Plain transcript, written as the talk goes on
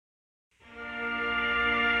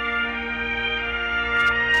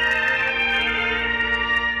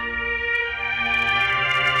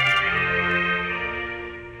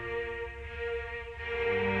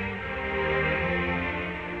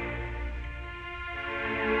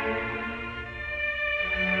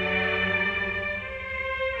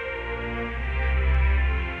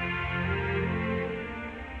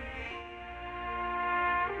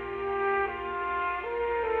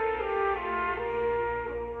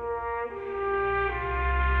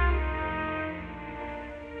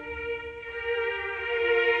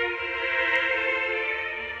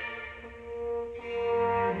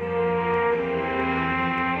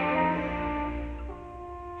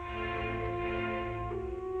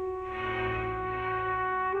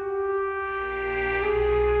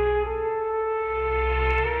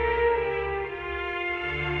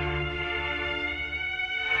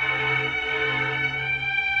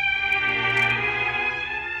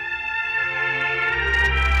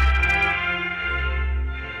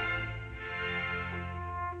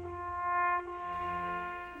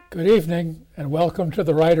Good evening and welcome to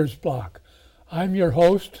the Writer's Block. I'm your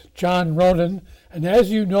host, John Ronan, and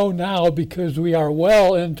as you know now, because we are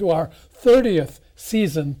well into our 30th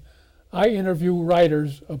season, I interview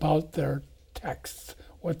writers about their texts,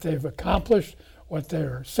 what they've accomplished, what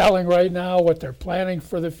they're selling right now, what they're planning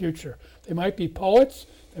for the future. They might be poets,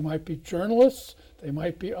 they might be journalists, they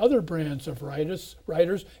might be other brands of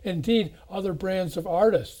writers, indeed other brands of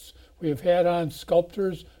artists. We have had on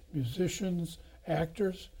sculptors, musicians,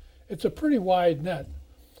 actors. It's a pretty wide net.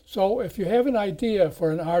 So if you have an idea for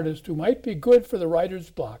an artist who might be good for the writer's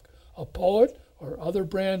block, a poet or other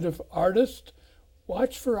brand of artist,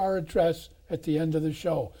 watch for our address at the end of the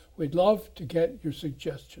show. We'd love to get your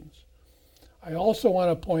suggestions. I also want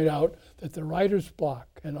to point out that the writer's block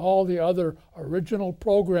and all the other original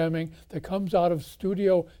programming that comes out of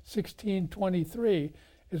Studio 1623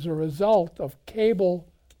 is a result of cable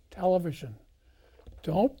television.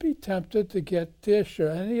 Don't be tempted to get Dish or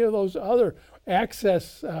any of those other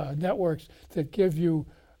access networks that give you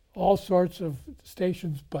all sorts of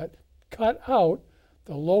stations, but cut out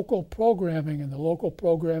the local programming and the local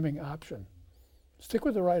programming option. Stick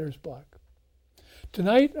with the writer's block.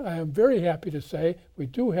 Tonight, I am very happy to say we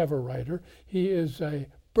do have a writer. He is a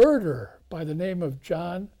birder by the name of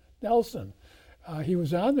John Nelson. He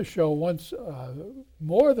was on the show once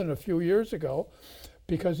more than a few years ago,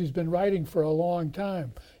 because he's been writing for a long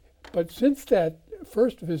time. But since that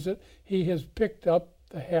first visit, he has picked up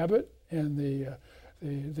the habit and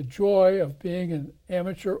the joy of being an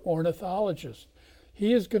amateur ornithologist.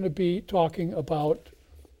 He is going to be talking about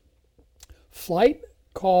flight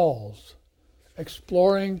calls,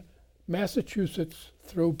 exploring Massachusetts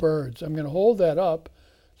through birds. I'm going to hold that up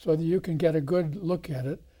so that you can get a good look at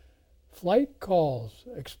it. Flight calls,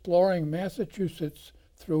 exploring Massachusetts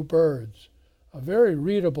through birds. A very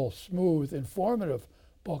readable, smooth, informative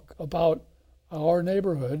book about our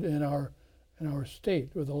neighborhood and our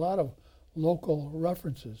state with a lot of local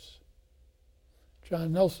references.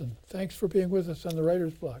 John Nelson, thanks for being with us on the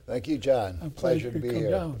Writer's Block. Thank you, John. I'm Pleasure to be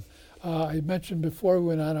here. Down. I mentioned before we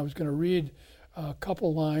went on I was going to read a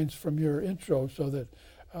couple lines from your intro so that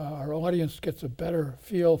our audience gets a better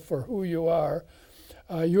feel for who you are.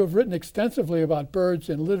 You have written extensively about birds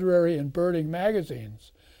in literary and birding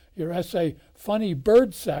magazines. Your essay, Funny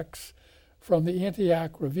Bird Sex, from the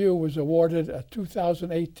Antioch Review was awarded a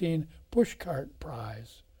 2018 Pushcart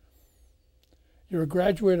Prize. You're a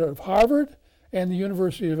graduate of Harvard and the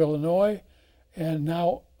University of Illinois, and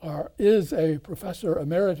now is a professor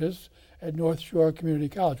emeritus at North Shore Community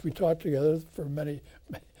College. We taught together for many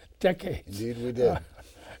decades. Indeed we did.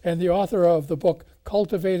 And the author of the book,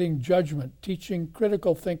 Cultivating Judgment, Teaching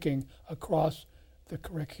Critical Thinking Across the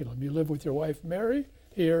Curriculum. You live with your wife, Mary,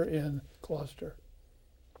 here in Gloucester.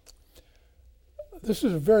 This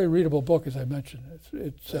is a very readable book, as I mentioned.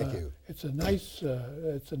 Thank you. It's a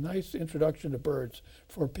nice introduction to birds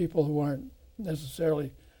for people who aren't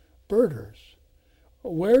necessarily birders.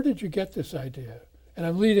 Where did you get this idea? And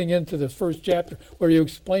I'm leading into the first chapter where you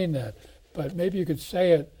explain that, but maybe you could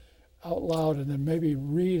say it out loud and then maybe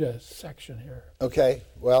read a section here. Okay.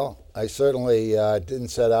 Well, I certainly didn't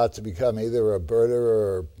set out to become either a birder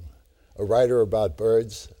or a writer about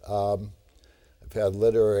birds. I've had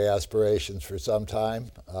literary aspirations for some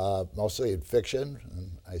time, mostly in fiction,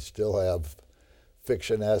 and I still have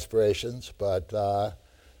fiction aspirations, but I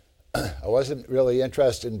wasn't really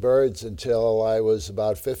interested in birds until I was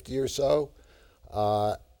about 50 or so.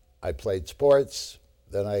 I played sports,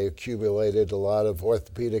 then I accumulated a lot of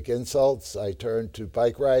orthopedic insults. I turned to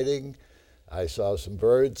bike riding. I saw some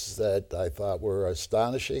birds that I thought were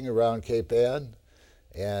astonishing around Cape Ann.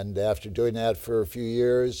 And after doing that for a few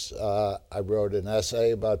years, I wrote an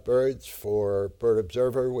essay about birds for Bird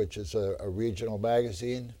Observer, which is a regional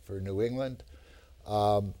magazine for New England.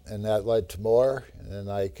 And that led to more.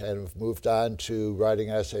 And I kind of moved on to writing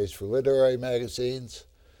essays for literary magazines.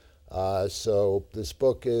 So this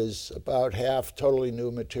book is about half totally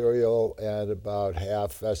new material and about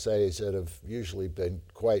half essays that have usually been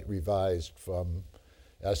quite revised from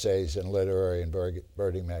essays in literary and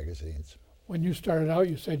birding magazines. When you started out,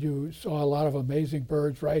 you said you saw a lot of amazing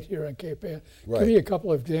birds right here in Cape Ann. Right. Give me a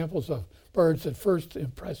couple of examples of birds that first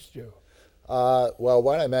impressed you. Well,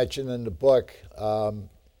 one I mentioned in the book,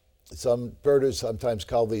 some birders sometimes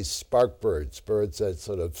call these spark birds, birds that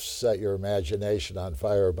sort of set your imagination on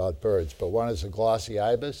fire about birds. But one is a glossy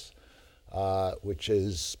ibis, which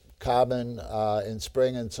is common in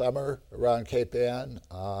spring and summer around Cape Ann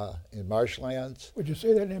in marshlands. Would you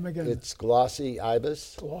say that name again? It's glossy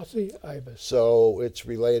ibis. Glossy ibis. So it's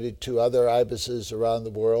related to other ibises around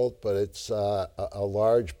the world, but it's a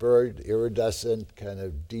large bird, iridescent, kind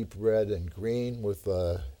of deep red and green with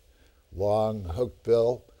a long hook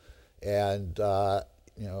bill, and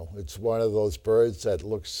it's one of those birds that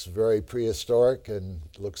looks very prehistoric and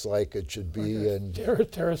looks like it should be in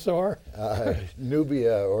pterosaur,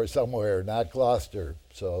 Nubia or somewhere, not Gloucester.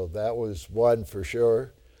 So that was one for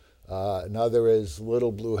sure. Another is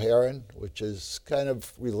little blue heron, which is kind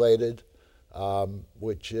of related,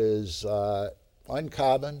 which is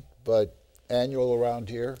uncommon but annual around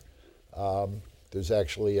here. There's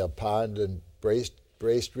actually a pond in Bray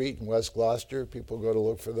Street in West Gloucester. People go to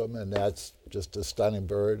look for them, and that's just a stunning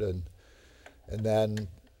bird. And then,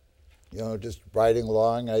 just riding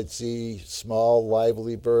along, I'd see small,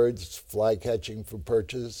 lively birds fly catching for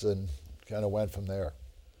perches, and kind of went from there.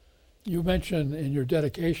 You mentioned in your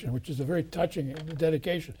dedication, which is a very touching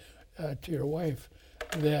dedication to your wife,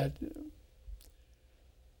 that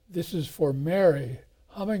this is for Mary,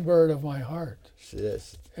 hummingbird of my heart. She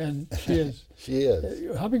is. And she is. She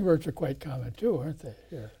is. Hummingbirds are quite common too, aren't they?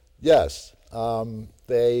 Here. Yes.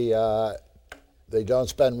 They don't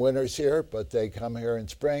spend winters here, but they come here in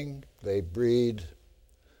spring. They breed.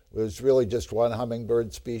 There's really just one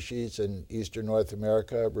hummingbird species in eastern North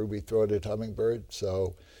America, ruby-throated hummingbird.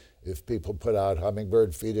 So if people put out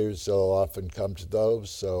hummingbird feeders, they'll often come to those.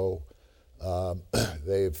 So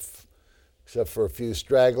they've, except for a few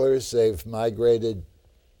stragglers, they've migrated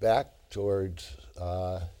back towards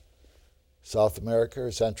South America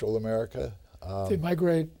or Central America. They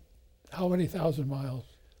migrate how many thousand miles?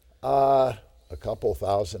 A couple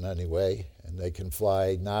thousand anyway, and they can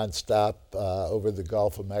fly nonstop over the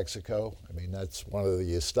Gulf of Mexico. I mean, that's one of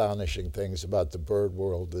the astonishing things about the bird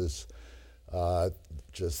world is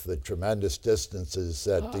just the tremendous distances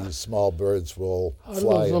that these small birds will How fly do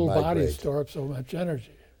those and little migrate. bodies store up so much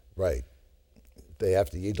energy? Right. They have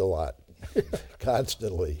to eat a lot,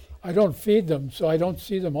 constantly. I don't feed them, so I don't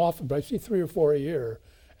see them often, but I see 3 or 4 a year.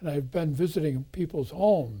 And I've been visiting people's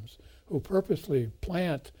homes who purposely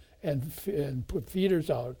plant and put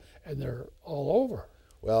feeders out, and they're all over.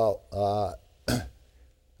 Well,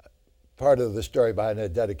 part of the story behind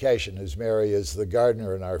that dedication is Mary is the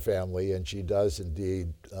gardener in our family, and she does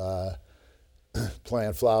indeed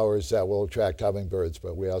plant flowers that will attract hummingbirds,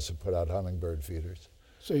 but we also put out hummingbird feeders.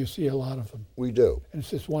 So you see a lot of them. We do. And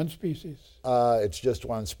it's just one species? It's just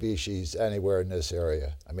one species anywhere in this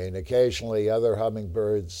area. I mean, occasionally other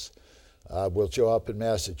hummingbirds will show up in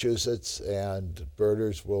Massachusetts, and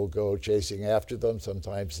birders will go chasing after them.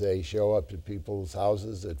 Sometimes they show up at people's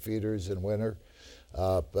houses at feeders in winter,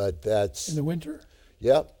 but that's... In the winter?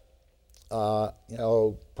 Yep.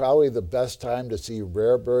 Probably the best time to see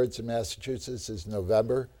rare birds in Massachusetts is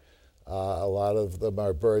November. A lot of them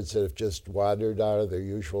are birds that have just wandered out of their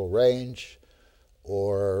usual range,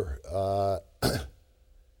 or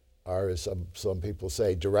are, as some people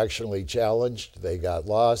say, directionally challenged. They got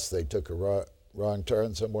lost. They took a wrong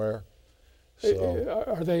turn somewhere. So,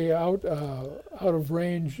 Are they out of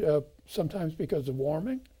range sometimes because of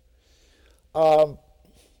warming?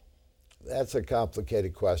 that's a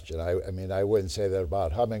complicated question. I mean, I wouldn't say that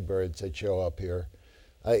about hummingbirds that show up here.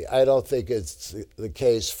 I don't think it's the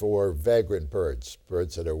case for vagrant birds,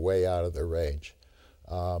 birds that are way out of their range.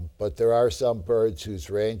 But there are some birds whose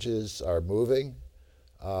ranges are moving,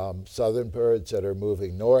 southern birds that are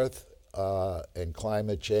moving north, and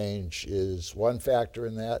climate change is one factor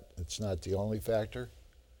in that. It's not the only factor.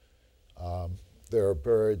 There are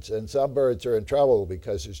birds, and some birds are in trouble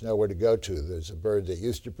because there's nowhere to go to. There's a bird that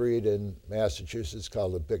used to breed in Massachusetts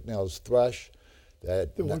called the Bicknell's thrush.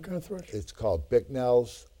 What kind of thrush? It's called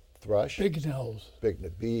Bicknell's thrush. Bicknells.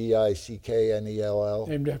 Bicknell.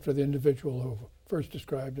 Named after the individual who first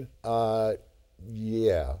described it.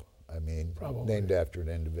 Yeah, I mean, Probably. named after an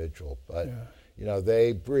individual. But, Yeah. you know,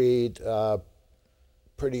 they breed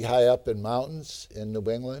pretty high up in mountains in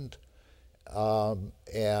New England,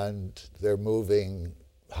 and they're moving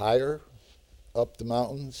higher up the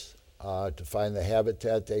mountains to find the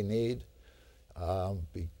habitat they need.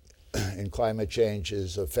 And climate change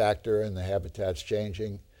is a factor, and the habitat's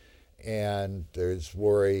changing, and there's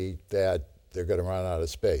worry that they're going to run out of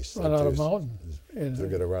space. Run out of mountain. They're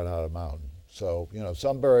going to run out of mountain. So, you know,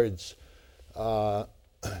 some birds, I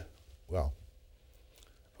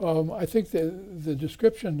think the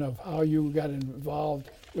description of how you got involved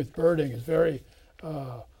with birding is very,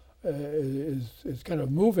 is kind of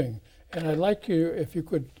moving. And I'd like you, if you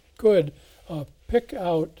could pick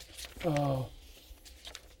out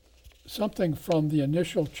something from the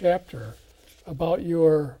initial chapter about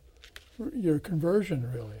your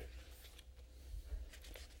conversion, really.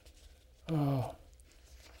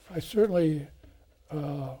 I certainly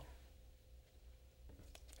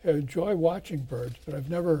enjoy watching birds, but I've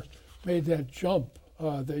never made that jump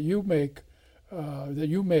that you make that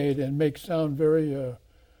you made and make sound very.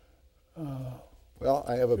 Well,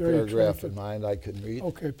 I have a Very paragraph attractive. in mind I can read.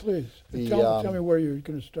 Okay, please. The, Tell me where you're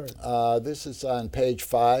going to start. This is on page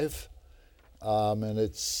 5, and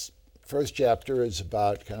its first chapter is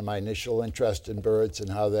about kind of my initial interest in birds and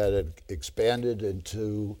how that had expanded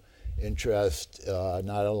into interest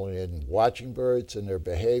not only in watching birds and their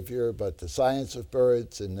behavior, but the science of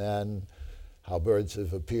birds, and then how birds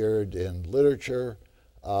have appeared in literature.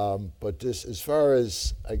 But this, as far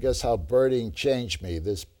as, I guess, how birding changed me,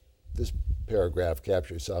 this paragraph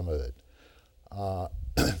captures some of it.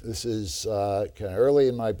 This is kind of early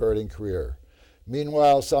in my birding career.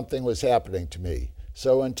 Meanwhile, something was happening to me.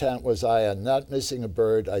 So intent was I on not missing a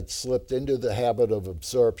bird, I'd slipped into the habit of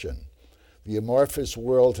absorption. The amorphous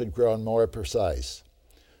world had grown more precise.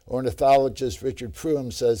 Ornithologist Richard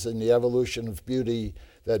Froome says in The Evolution of Beauty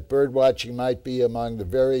that birdwatching might be among the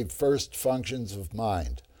very first functions of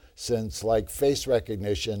mind, since, like face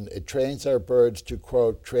recognition, it trains our birds to,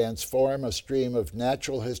 quote, transform a stream of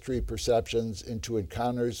natural history perceptions into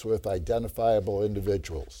encounters with identifiable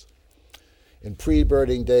individuals. In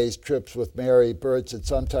pre-birding days, trips with Mary, birds had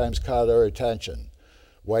sometimes caught our attention.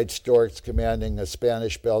 White storks commanding a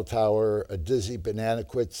Spanish bell tower, a dizzy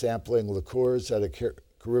bananaquit sampling liqueurs at a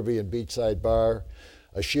Caribbean beachside bar,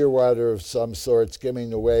 a shearwater of some sort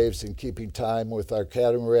skimming the waves and keeping time with our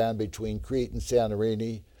catamaran between Crete and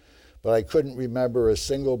Santorini. But I couldn't remember a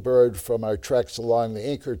single bird from our treks along the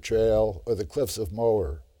Inker Trail or the cliffs of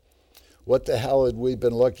Moher. What the hell had we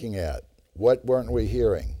been looking at? What weren't we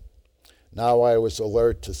hearing? Now I was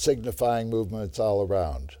alert to signifying movements all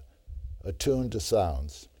around, attuned to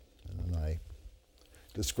sounds. And I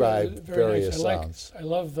described Very various nice. sounds. I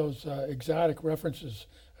love those exotic references,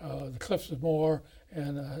 the Cliffs of Moher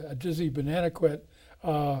and a dizzy bananaquit,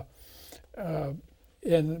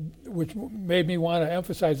 and which made me want to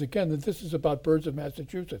emphasize again that this is about birds of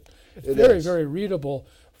Massachusetts. It's very readable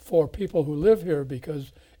for people who live here,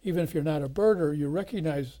 because even if you're not a birder, you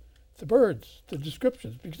recognize the birds, the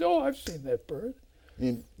descriptions, because, oh, I've seen that bird. I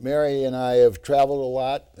mean, Mary and I have traveled a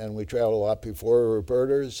lot, and we traveled a lot before we were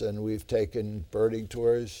birders, and we've taken birding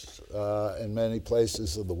tours in many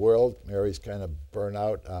places of the world. Mary's kind of burnt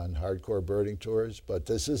out on hardcore birding tours, but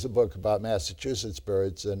this is a book about Massachusetts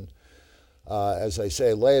birds, and as I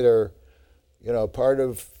say later, you know, part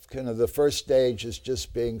of kind of the first stage is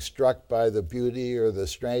just being struck by the beauty or the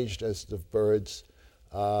strangeness of birds.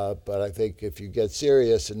 But I think if you get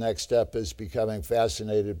serious, the next step is becoming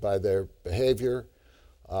fascinated by their behavior.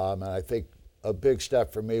 And I think a big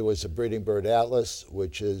step for me was the Breeding Bird Atlas,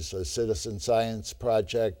 which is a citizen science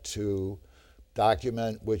project to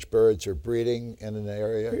document which birds are breeding in an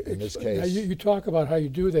area, in this case. Now you talk about how you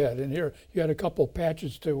do that, and here you had a couple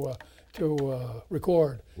patches to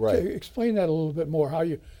record. Right. So explain that a little bit more. How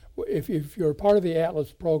you, if you're part of the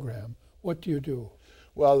Atlas program, what do you do?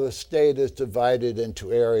 Well, the state is divided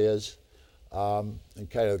into areas, and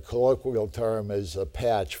kind of the colloquial term is a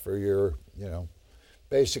patch for your, you know,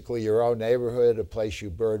 basically your own neighborhood, a place you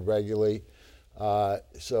bird regularly.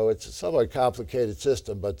 So it's a somewhat complicated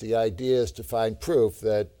system, but the idea is to find proof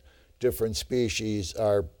that different species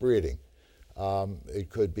are breeding. It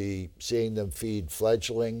could be seeing them feed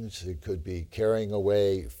fledglings. It could be carrying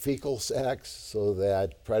away fecal sacs so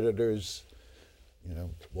that predators, you know,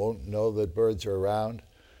 won't know that birds are around.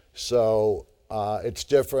 So it's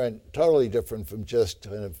different, totally different from just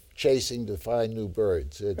kind of chasing to find new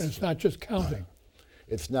birds. And it's not just counting.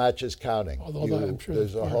 It's not just counting. Although I'm sure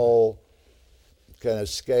there's that's a part whole kind of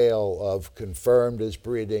scale of confirmed as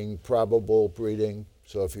breeding, probable breeding.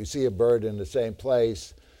 So if you see a bird in the same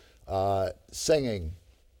place singing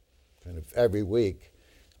kind of every week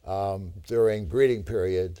during breeding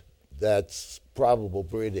period, that's probable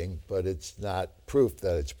breeding, but it's not proof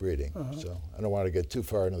that it's breeding. So I don't want to get too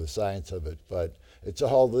far into the science of it, but it's a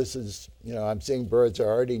whole, this is, you know, I'm seeing birds I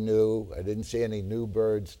already knew. I didn't see any new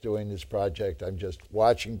birds doing this project. I'm just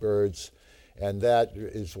watching birds, and that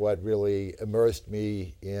is what really immersed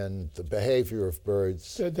me in the behavior of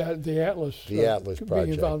birds. The Atlas. The Atlas being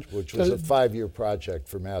project, involved. which was a 5-year project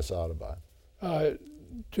for Mass Audubon.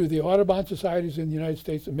 Do the Audubon societies in the United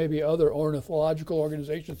States and maybe other ornithological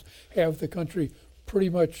organizations have the country pretty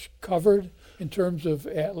much covered in terms of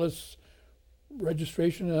Atlas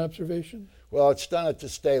registration and observation? Well, it's done at the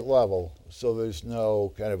state level, so there's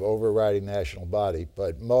no kind of overriding national body,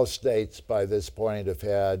 but most states by this point have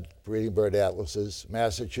had breeding bird atlases.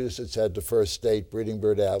 Massachusetts had the first state breeding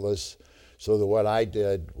bird atlas, so the one I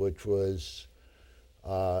did, which was,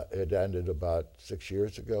 it ended about 7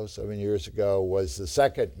 years ago, was the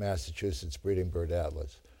second Massachusetts breeding bird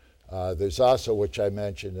atlas. There's also, which I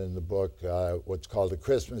mentioned in the book, what's called a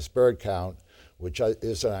Christmas bird count, which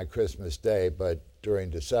isn't on Christmas Day, but during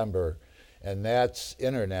December, and that's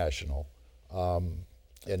international.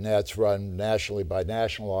 And that's run nationally by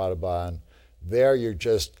National Audubon. There you're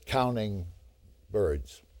just counting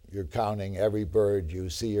birds. You're counting every bird you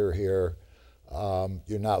see or hear.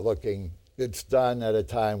 You're not looking, it's done at a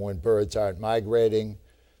time when birds aren't migrating,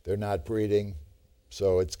 they're not breeding,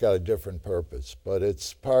 so it's got a different purpose. But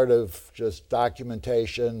it's part of just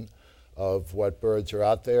documentation of what birds are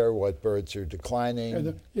out there, what birds are declining.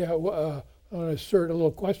 I want to insert a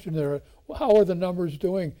little question there. How are the numbers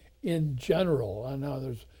doing in general? I know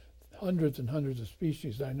there's hundreds and hundreds of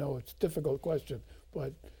species. I know it's a difficult question,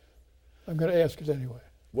 but I'm going to ask it anyway.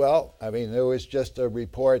 Well, I mean, there was just a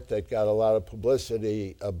report that got a lot of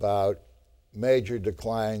publicity about major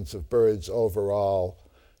declines of birds overall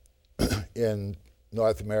in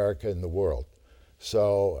North America and the world.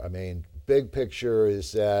 So, I mean, big picture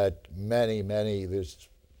is that there's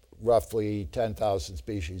roughly 10,000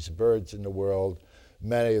 species of birds in the world.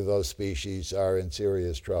 Many of those species are in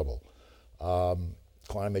serious trouble.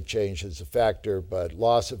 Climate change is a factor, but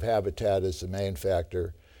loss of habitat is the main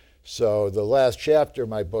factor. So the last chapter of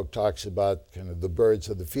my book talks about kind of the birds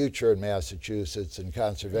of the future in Massachusetts and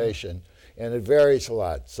conservation, and it varies a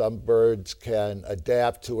lot. Some birds can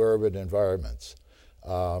adapt to urban environments.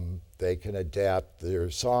 They can adapt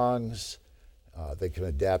their songs, they can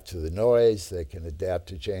adapt to the noise, they can adapt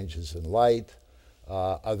to changes in light.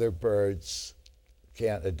 Other birds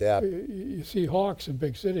can't adapt. You see hawks in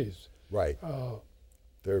big cities. Right.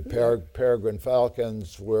 Their peregrine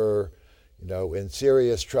falcons were, in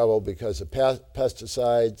serious trouble because of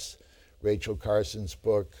pesticides. Rachel Carson's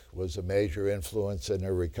book was a major influence in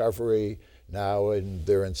their recovery. Now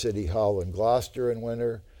they're in City Hall in Gloucester in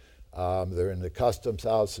winter. They're in the Customs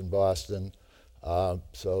House in Boston.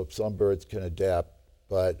 So some birds can adapt,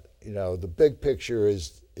 but the big picture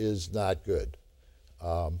is not good.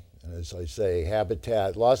 And as I say,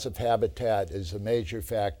 loss of habitat is a major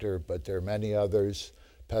factor, but there are many others.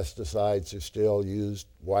 Pesticides are still used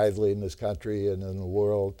widely in this country and in the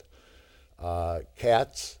world.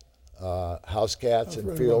 Cats, house cats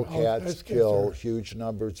and field cats kill huge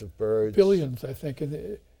numbers of birds. Billions, I think,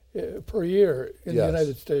 per year in the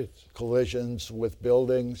United States. Collisions with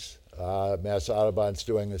buildings. Mass Audubon's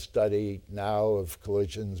doing a study now of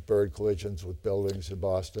bird collisions with buildings in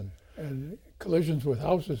Boston. And collisions with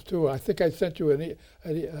houses, too. I think I sent you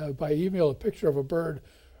by email a picture of a bird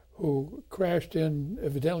who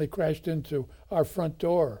evidently crashed into our front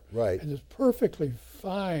door. Right. And it's perfectly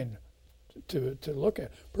fine to look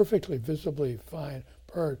at, perfectly visibly fine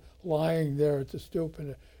bird lying there at the stoop,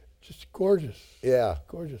 and just gorgeous. Yeah.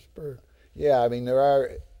 Gorgeous bird. Yeah, I mean, there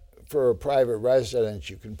are, for a private residence,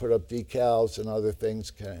 you can put up decals and other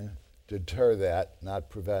things can deter that,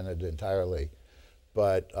 not prevent it entirely.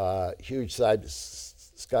 But huge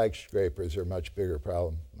skyscrapers are a much bigger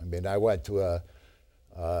problem. I mean, I went to a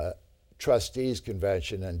trustees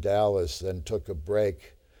convention in Dallas and took a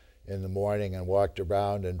break in the morning and walked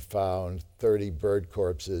around and found 30 bird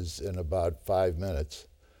corpses in about 5 minutes.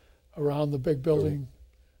 Around the big building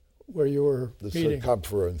where you were meeting? The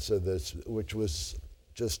circumference of this, which was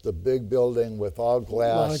just a big building with all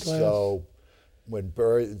glass. So when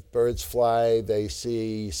birds fly, they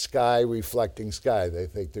see sky reflecting sky. They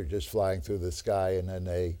think they're just flying through the sky, and then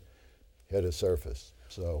they hit a surface.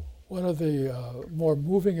 So one of the more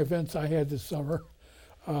moving events I had this summer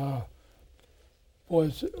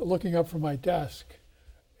was looking up from my desk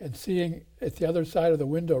and seeing at the other side of the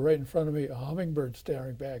window, right in front of me, a hummingbird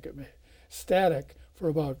staring back at me, static for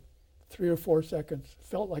about 3 or 4 seconds.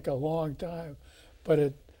 Felt like a long time, but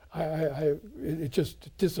it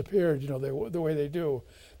just disappeared, the way they do,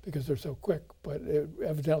 because they're so quick. But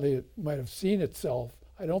evidently it might have seen itself.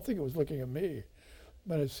 I don't think it was looking at me,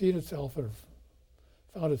 but it seen itself and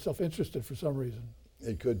found itself interested for some reason.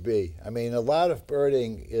 It could be. I mean, a lot of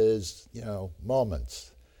birding is,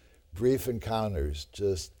 moments, brief encounters,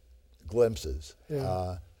 just glimpses.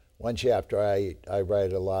 Yeah. One chapter I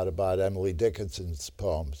write a lot about Emily Dickinson's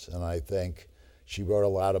poems, and I think she wrote a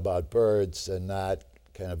lot about birds, and not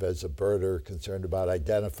kind of as a birder concerned about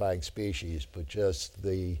identifying species, but just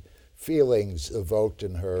the feelings evoked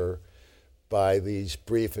in her by these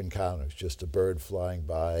brief encounters, just a bird flying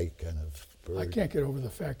by, kind of bird. I can't get over the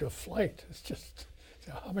fact of flight. It's just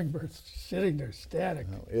a hummingbird sitting there static.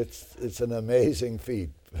 No, it's an amazing feat,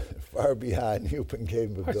 far beyond human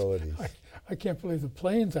capabilities. I can't believe the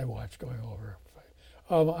planes I watch going over.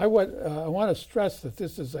 I want to stress that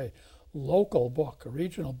this is a local book, a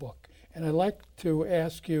regional book, and I'd like to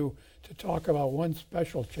ask you to talk about one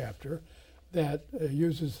special chapter that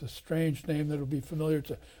uses a strange name that will be familiar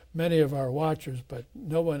to many of our watchers, but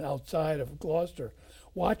no one outside of Gloucester.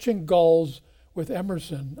 Watching Gulls with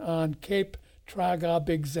Emerson on Cape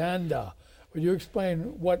Tragabigzanda. Would you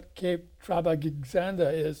explain what Cape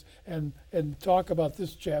Tragabigzanda is and talk about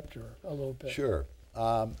this chapter a little bit? Sure.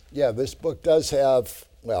 Yeah, this book does have,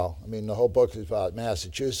 well, I mean, the whole book is about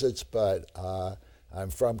Massachusetts, but I'm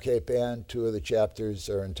from Cape Ann. 2 of the chapters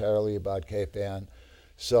are entirely about Cape Ann.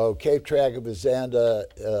 So Cape Tragabigzanda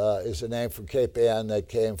is a name from Cape Ann that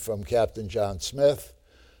came from Captain John Smith,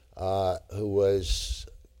 who was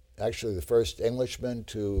actually the first Englishman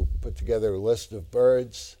to put together a list of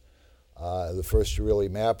birds, the first to really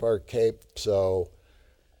map our Cape. So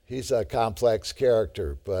he's a complex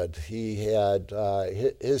character, but he had,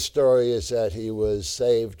 his story is that he was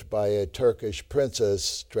saved by a Turkish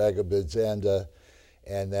princess, Tragabigzanda,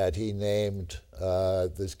 and that he named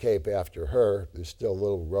this cape after her. There's still a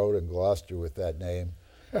little road in Gloucester with that name,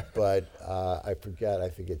 but I forget, I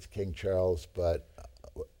think it's King Charles, but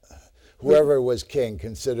whoever was king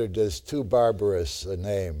considered this too barbarous a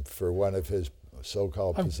name for one of his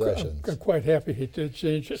so-called possessions. I'm quite happy he did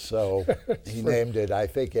change it. So he named it, I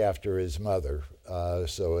think, after his mother,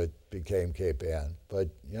 so it became Cape Ann. But,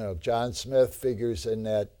 you know, John Smith figures in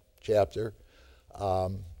that chapter.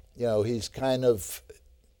 You know, he's kind of,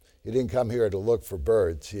 he didn't come here to look for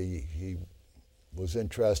birds. He was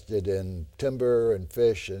interested in timber and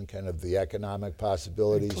fish and kind of the economic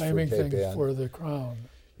possibilities for Cape Ann. Claiming things for the crown.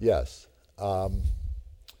 Yes.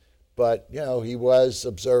 But, you know, he was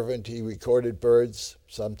observant. He recorded birds.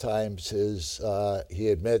 Sometimes he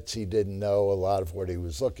admits he didn't know a lot of what he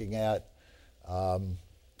was looking at.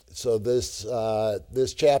 So this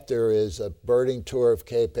chapter is a birding tour of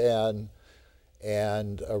Cape Ann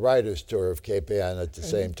and a writer's tour of Cape Ann at the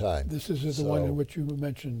same time. This is the one in which you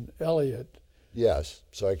mentioned Eliot. Yes.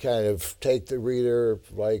 So I kind of take the reader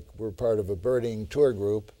like we're part of a birding tour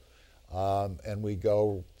group, and we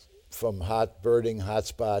go from birding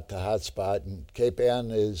hotspot to hotspot. And Cape Ann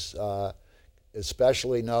is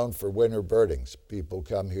especially known for winter birdings. People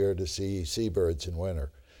come here to see seabirds in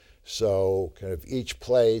winter. So kind of each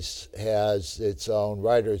place has its own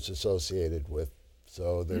writers associated with.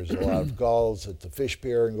 So there's a lot of gulls at the fish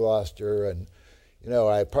pier in Gloucester. And, you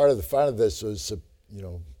know, part of the fun of this was, you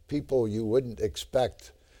know, people you wouldn't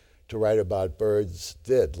expect to write about birds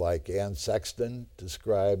did, like Anne Sexton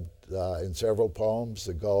described in several poems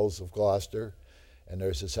the gulls of Gloucester. And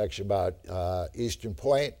there's a section about Eastern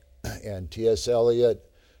Point, and T.S. Eliot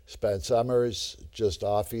spent summers just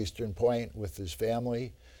off Eastern Point with his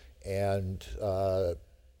family. And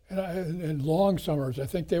long summers. I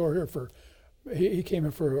think they were here for, he came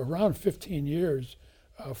here for around 15 years,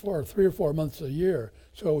 for 3 or 4 months a year.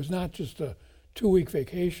 So it was not just a 2-week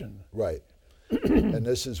vacation. Right. And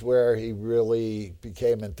this is where he really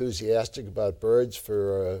became enthusiastic about birds.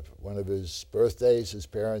 For one of his birthdays, his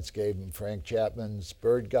parents gave him Frank Chapman's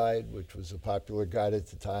Bird Guide, which was a popular guide at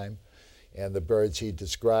the time. And the birds he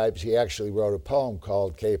describes, he actually wrote a poem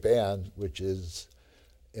called Cape Ann, which is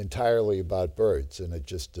entirely about birds, and it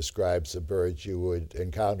just describes the birds you would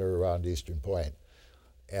encounter around Eastern Point.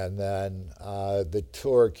 And then the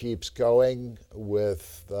tour keeps going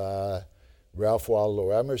with Ralph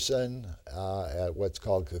Waldo Emerson at what's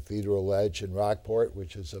called Cathedral Ledge in Rockport,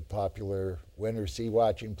 which is a popular winter sea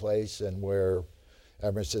watching place and where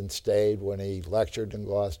Emerson stayed when he lectured in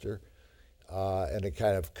Gloucester. And it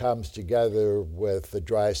kind of comes together with the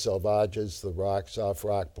Dry Selvages, the rocks off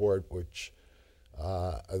Rockport, which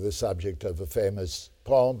are the subject of a famous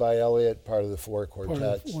poem by Eliot, part of the Four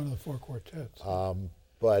Quartets. One of the Four Quartets.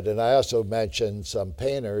 And I also mentioned some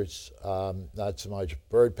painters, not so much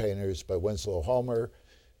bird painters, but Winslow Homer,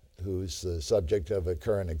 who's the subject of a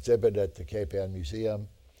current exhibit at the Cape Ann Museum,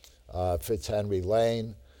 Fitzhenry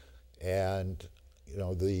Lane, and, you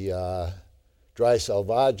know, the Dry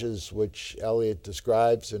Selvages, which Eliot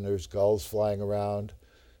describes, and there's gulls flying around.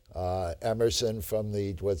 Emerson from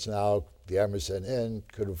what's now the Emerson Inn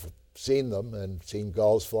could have seen them and seen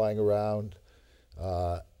gulls flying around.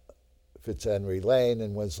 Fitzhenry Lane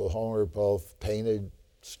and Winslow Homer both painted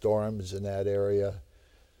storms in that area.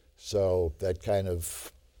 So that kind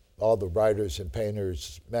of, all the writers and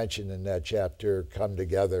painters mentioned in that chapter come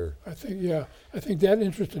together. I think that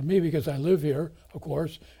interested me because I live here, of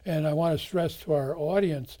course, and I want to stress to our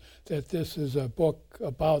audience that this is a book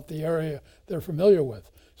about the area they're familiar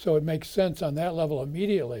with. So it makes sense on that level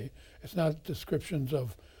immediately. It's not descriptions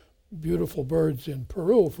of beautiful birds in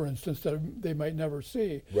Peru, for instance, that they might never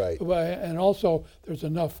see. Right. And also, there's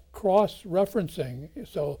enough cross-referencing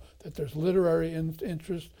so that there's literary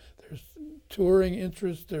interest, there's touring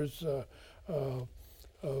interest, there's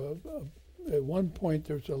at one point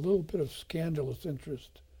there's a little bit of scandalous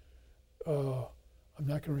interest. I'm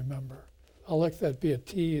not going to remember. I'll let that be a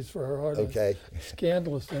tease for our audience. Okay.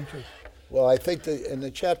 Scandalous interest. Well, I think that in the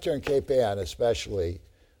chapter in Cape Ann especially,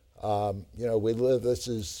 we live, this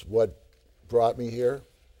is what brought me here.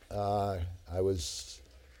 I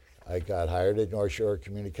got hired at North Shore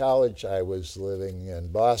Community College. I was living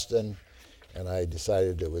in Boston, and I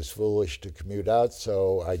decided it was foolish to commute out,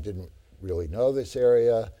 so I didn't really know this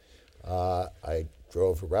area. I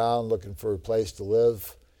drove around looking for a place to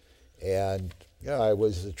live, and I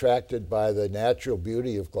was attracted by the natural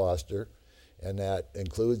beauty of Gloucester, and that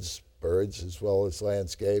includes birds as well as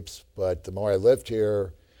landscapes. But the more I lived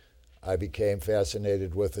here, I became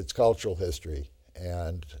fascinated with its cultural history,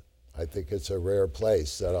 and I think it's a rare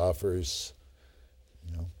place that offers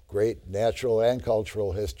great natural and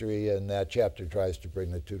cultural history, and that chapter tries to bring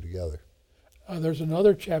the two together. There's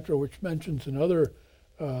another chapter which mentions another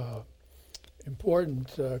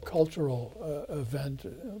important cultural event,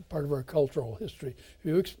 part of our cultural history.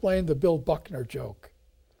 You explain the Bill Buckner joke.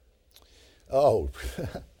 Oh,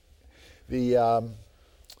 I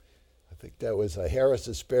think that was a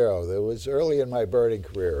Harris's sparrow. That was early in my birding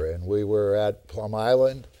career, and we were at Plum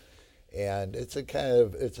Island, and it's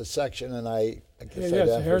a section, and I guess I'd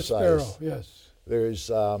emphasize. Harris sparrow, yes.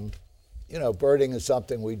 There's, birding is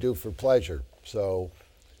something we do for pleasure, so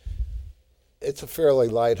it's a fairly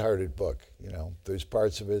lighthearted book. There's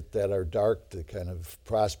parts of it that are dark, the kind of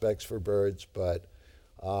prospects for birds, but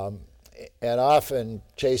and often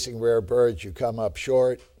chasing rare birds, you come up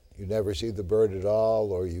short, you never see the bird at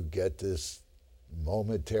all, or you get this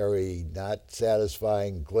momentary, not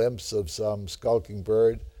satisfying glimpse of some skulking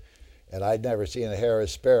bird. And I'd never seen a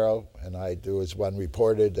Harris sparrow, and there was one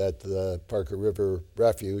reported at the Parker River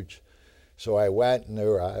Refuge. So I went, and there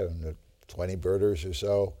were 20 birders or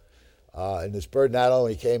so. And this bird not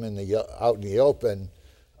only came out in the open,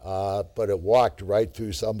 but it walked right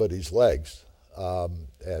through somebody's legs.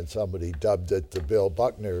 And somebody dubbed it the Bill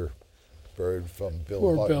Buckner bird from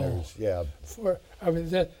Bill Buckner's. Bill.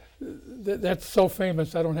 Yeah. That's so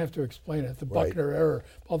famous, I don't have to explain it, the Buckner error.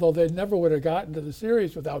 Although they never would have gotten to the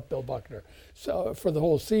series without Bill Buckner. So for the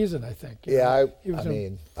whole season, I think.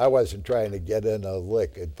 I wasn't trying to get in a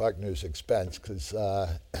lick at Buckner's expense because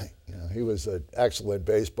he was an excellent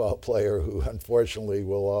baseball player who unfortunately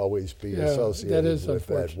will always be associated with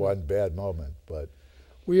that one bad moment. But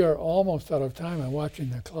we are almost out of time. I'm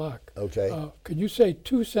watching the clock. Okay. Could you say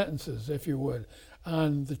 2 sentences, if you would,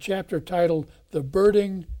 on the chapter titled The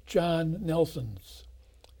Birding John Nelsons?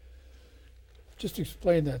 Just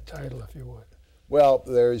explain that title, if you would. Well,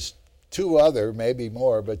 there's 2 other, maybe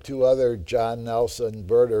more, but 2 other John Nelson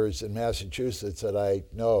birders in Massachusetts that I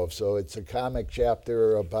know of. So it's a comic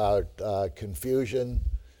chapter about confusion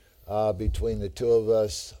between the 2 of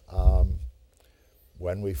us.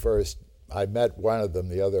 I met one of them,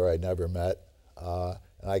 the other I never met. And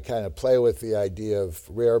I kind of play with the idea of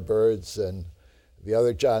rare birds, and the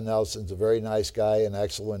other John Nelson's a very nice guy, an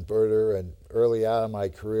excellent birder, and early on in my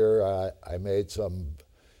career I made some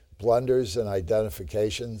blunders and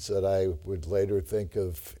identifications that I would later think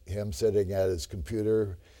of him sitting at his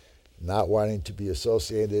computer not wanting to be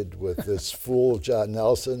associated with this fool John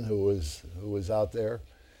Nelson who was out there.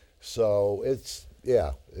 So it's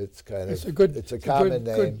a common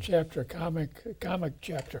name. Good chapter, comic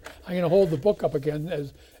chapter. I'm going to hold the book up again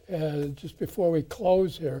as just before we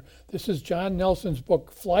close here. This is John Nelson's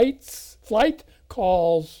book, Flight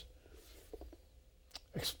Calls: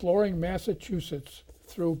 Exploring Massachusetts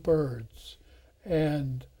Through Birds,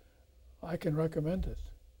 and I can recommend it.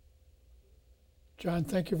 John,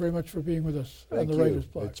 thank you very much for being with us on the Writer's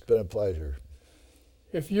Block. It's been a pleasure.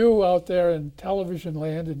 If you out there in television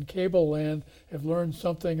land and cable land have learned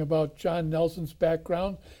something about John Nelson's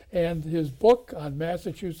background and his book on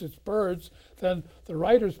Massachusetts birds, then the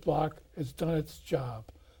Writer's Block has done its job.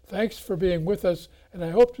 Thanks for being with us, and I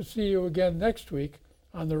hope to see you again next week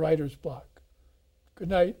on the Writer's Block. Good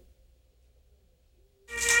night.